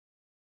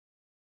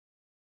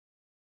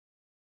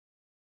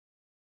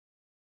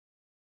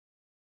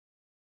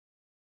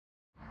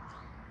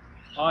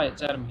Hi,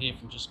 it's Adam here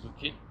from Just Good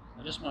Kit.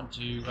 I just want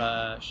to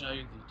show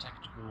you the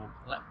tactical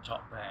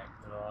laptop bag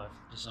that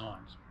I've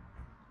designed.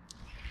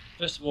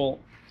 First of all,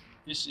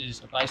 this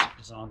is a basic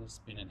design that's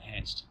been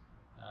enhanced,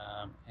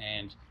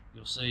 and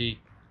you'll see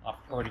I've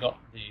already got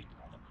the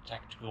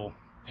tactical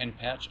pen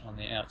pouch on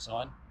the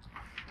outside,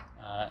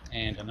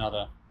 and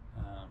another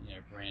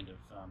brand of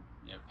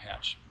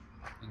pouch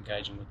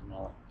engaging with the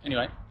molly.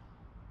 Anyway,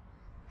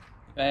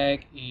 the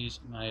bag is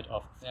made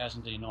of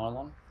 1000D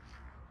nylon.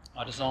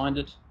 I designed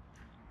it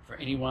for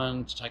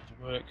anyone to take to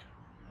work,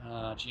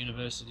 to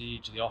university,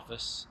 to the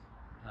office,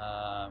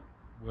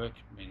 work,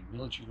 meaning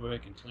military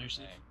work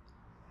inclusive.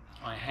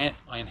 I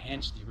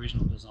enhanced the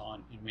original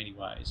design in many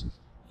ways.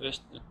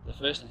 The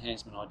first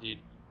enhancement I did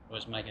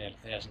was make it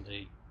out of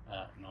 1000D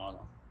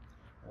nylon,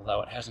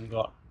 although it hasn't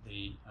got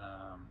the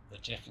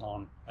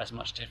Teflon, as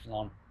much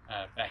Teflon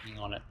backing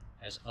on it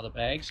as other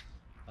bags,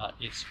 but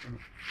it's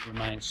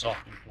remains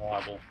soft and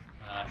pliable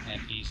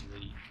and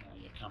easily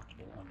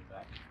comfortable on your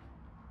back.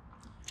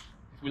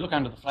 If we look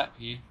under the flap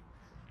here,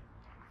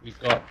 we've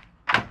got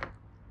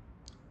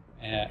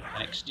an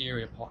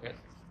exterior pocket.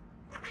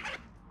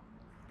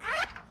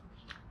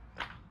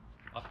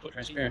 I've put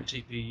transparent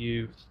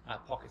TPU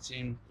pockets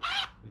in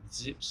with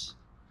zips.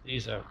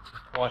 These are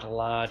quite a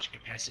large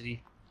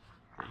capacity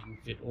that you can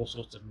fit all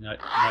sorts of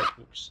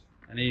notebooks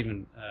and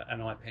even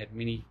an iPad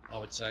mini, I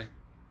would say.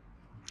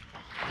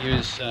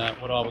 Here's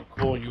what I would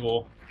call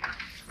your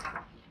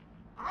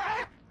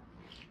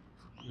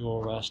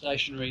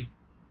stationery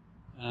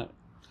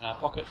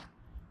pocket.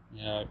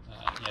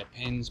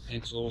 Pens,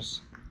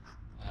 pencils,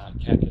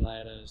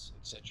 calculators,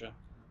 etc.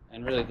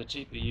 And really the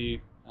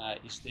TPU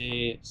is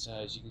there so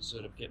as you can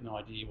sort of get an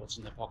idea what's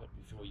in the pocket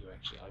before you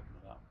actually open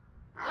it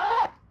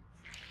up.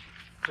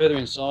 Further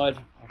inside,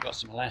 I've got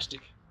some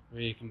elastic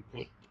where you can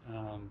put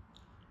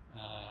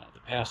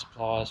the power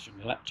supplies from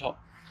your laptop,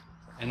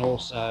 and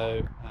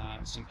also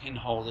some pen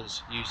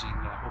holders using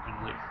hook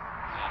and loop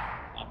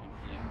up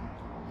in here.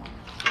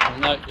 You'll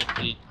note that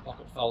the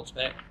pocket folds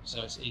back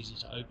so it's easy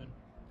to open,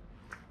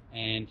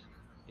 and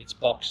it's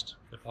boxed,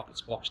 the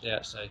pocket's boxed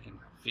out so you can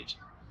fit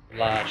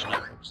large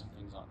notebooks and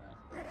things like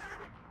that.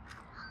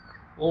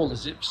 All the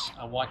zips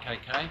are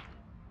YKK,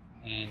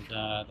 and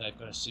they've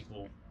got a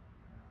simple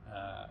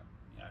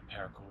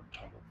paracord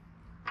toggle.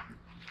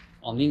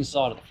 On the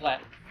inside of the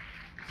flap,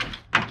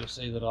 you'll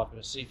see that I've got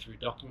a see-through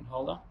document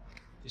holder.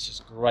 This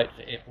is great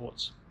for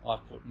airports.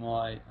 I've put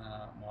my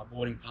my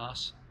boarding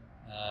pass,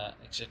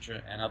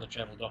 etc., and other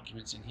travel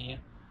documents in here.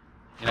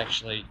 You can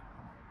actually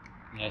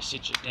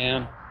sit it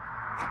down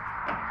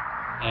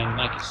and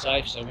make it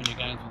safe, so when you're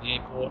going through the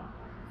airport,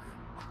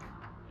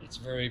 it's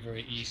very,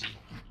 very easy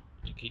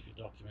to keep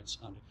your documents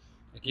under.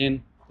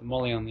 Again, the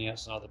molly on the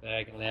outside of the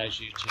bag allows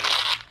you to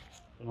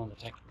put on the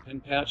tactical pen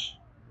pouch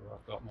where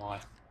I've got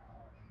my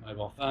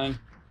mobile phone.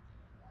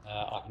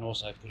 I can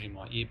also put in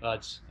my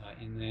earbuds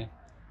in there,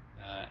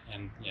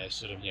 and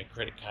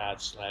credit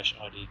card /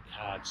 ID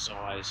card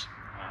size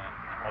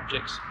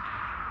objects.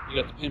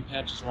 You've got the pen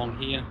pouches along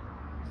here.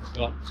 We've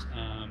got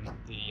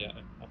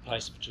a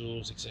place for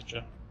tools,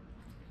 etc.,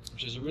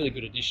 which is a really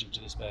good addition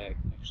to this bag.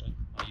 Actually,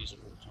 I use it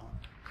all the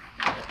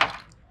time.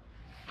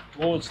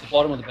 Towards the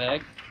bottom of the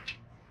bag,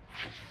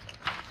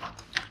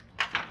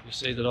 you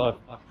see that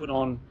I've put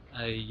on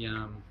a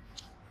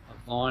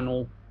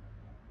vinyl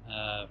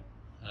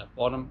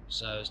bottom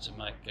so as to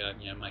make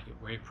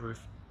it wearproof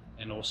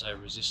and also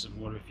resist some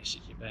water if you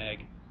sit your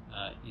bag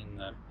in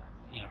a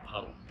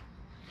puddle.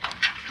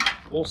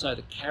 Also,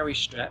 the carry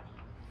strap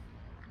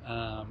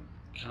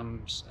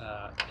comes.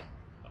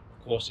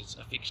 Of course, it's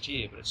affixed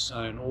here, but it's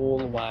sewn all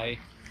the way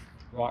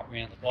right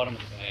around the bottom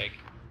of the bag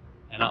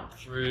and up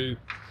through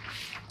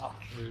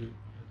the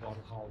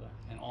bottle holder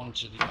and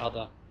onto the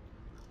other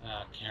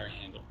carry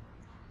handle.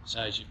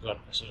 So as you've got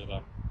a sort of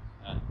a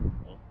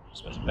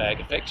bag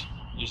effect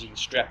using the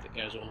strap that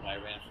goes all the way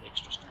around for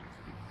extra strength.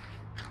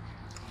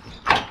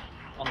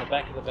 On the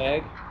back of the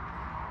bag,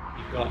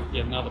 you've got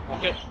yet another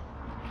pocket,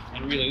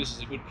 and really this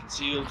is a good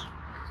concealed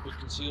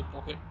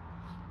pocket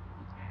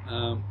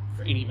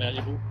for any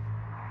valuable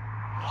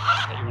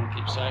that you want to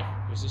keep safe,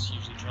 because this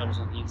usually travels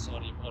on the inside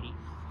of your body.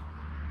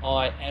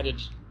 I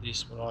added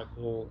this, what I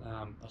call,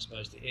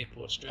 the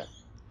airport strap,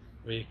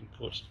 where you can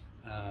put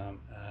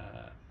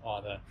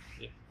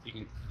you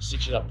can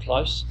stitch it up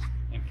close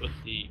and put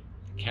the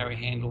carry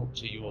handle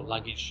to your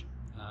luggage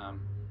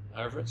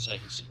over it, so you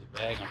can sit the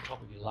bag on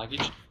top of your luggage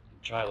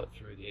and trail it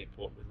through the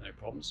airport with no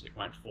problems. It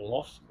won't fall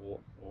off or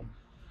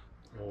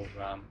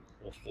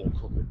fall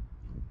crooked.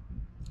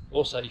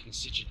 Also, you can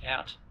stitch it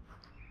out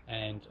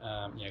and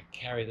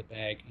carry the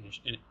bag in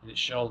its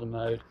shoulder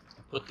mode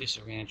and put this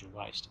around your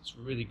waist. It's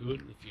really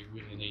good if you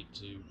really need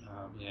to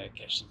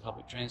catch some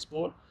public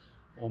transport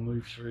or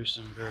move through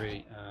some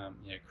very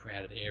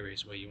crowded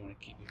areas where you want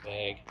to keep your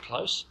bag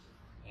close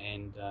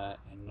and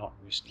not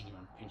risk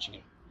anyone pinching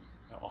it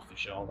off your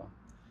shoulder.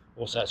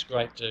 Also, it's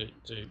great to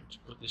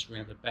put this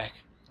around the back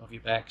of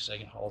your back so you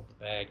can hold the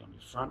bag on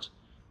your front,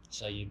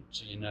 so you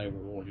know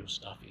where all your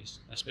stuff is,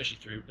 especially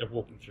through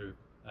walking through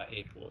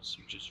airports,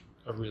 which is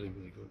really,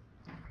 really good.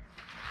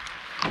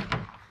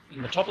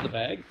 in the top of the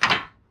bag,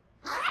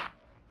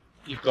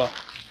 you've got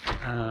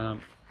the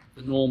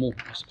normal,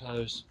 I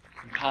suppose,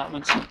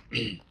 compartments.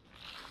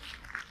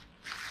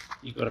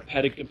 You've got a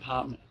padded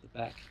compartment at the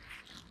back.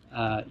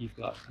 You've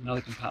got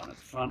another compartment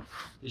at the front.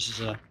 This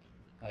is a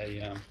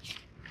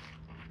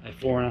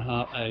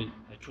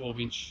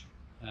 12-inch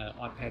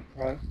iPad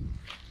Pro.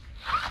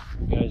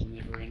 It goes in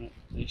there very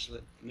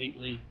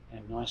neatly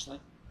and nicely,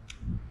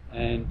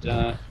 and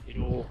it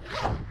all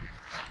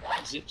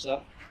zips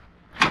up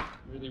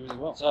really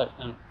well. So,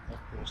 of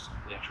course,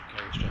 the actual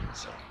carry strap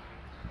itself.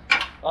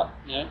 But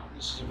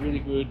this is a really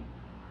good,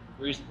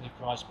 reasonably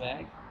priced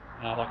bag.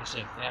 Like I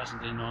said,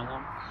 1000D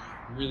nylon,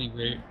 really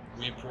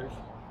wear-proof.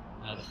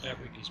 The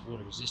fabric is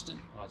water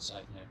resistant. I'd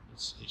say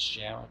it's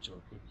shower to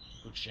a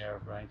good shower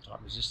of rain type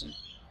resistant.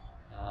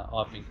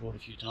 I've been caught a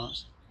few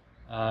times.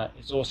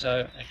 It's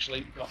also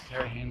actually got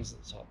carry handles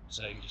at the top,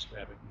 so you can just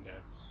grab it and go.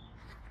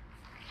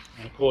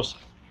 And of course,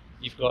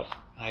 you've got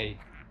a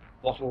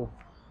bottle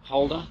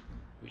holder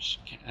which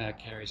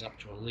carries up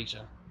to a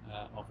litre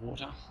of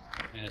water,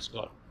 and it's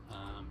got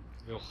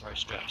Velcro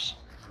straps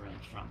around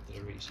the front that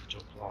are easy to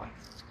apply.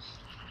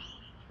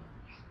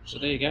 So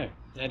there you go.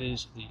 That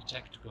is the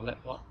tactical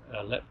laptop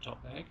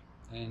bag,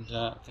 and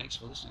thanks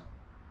for listening.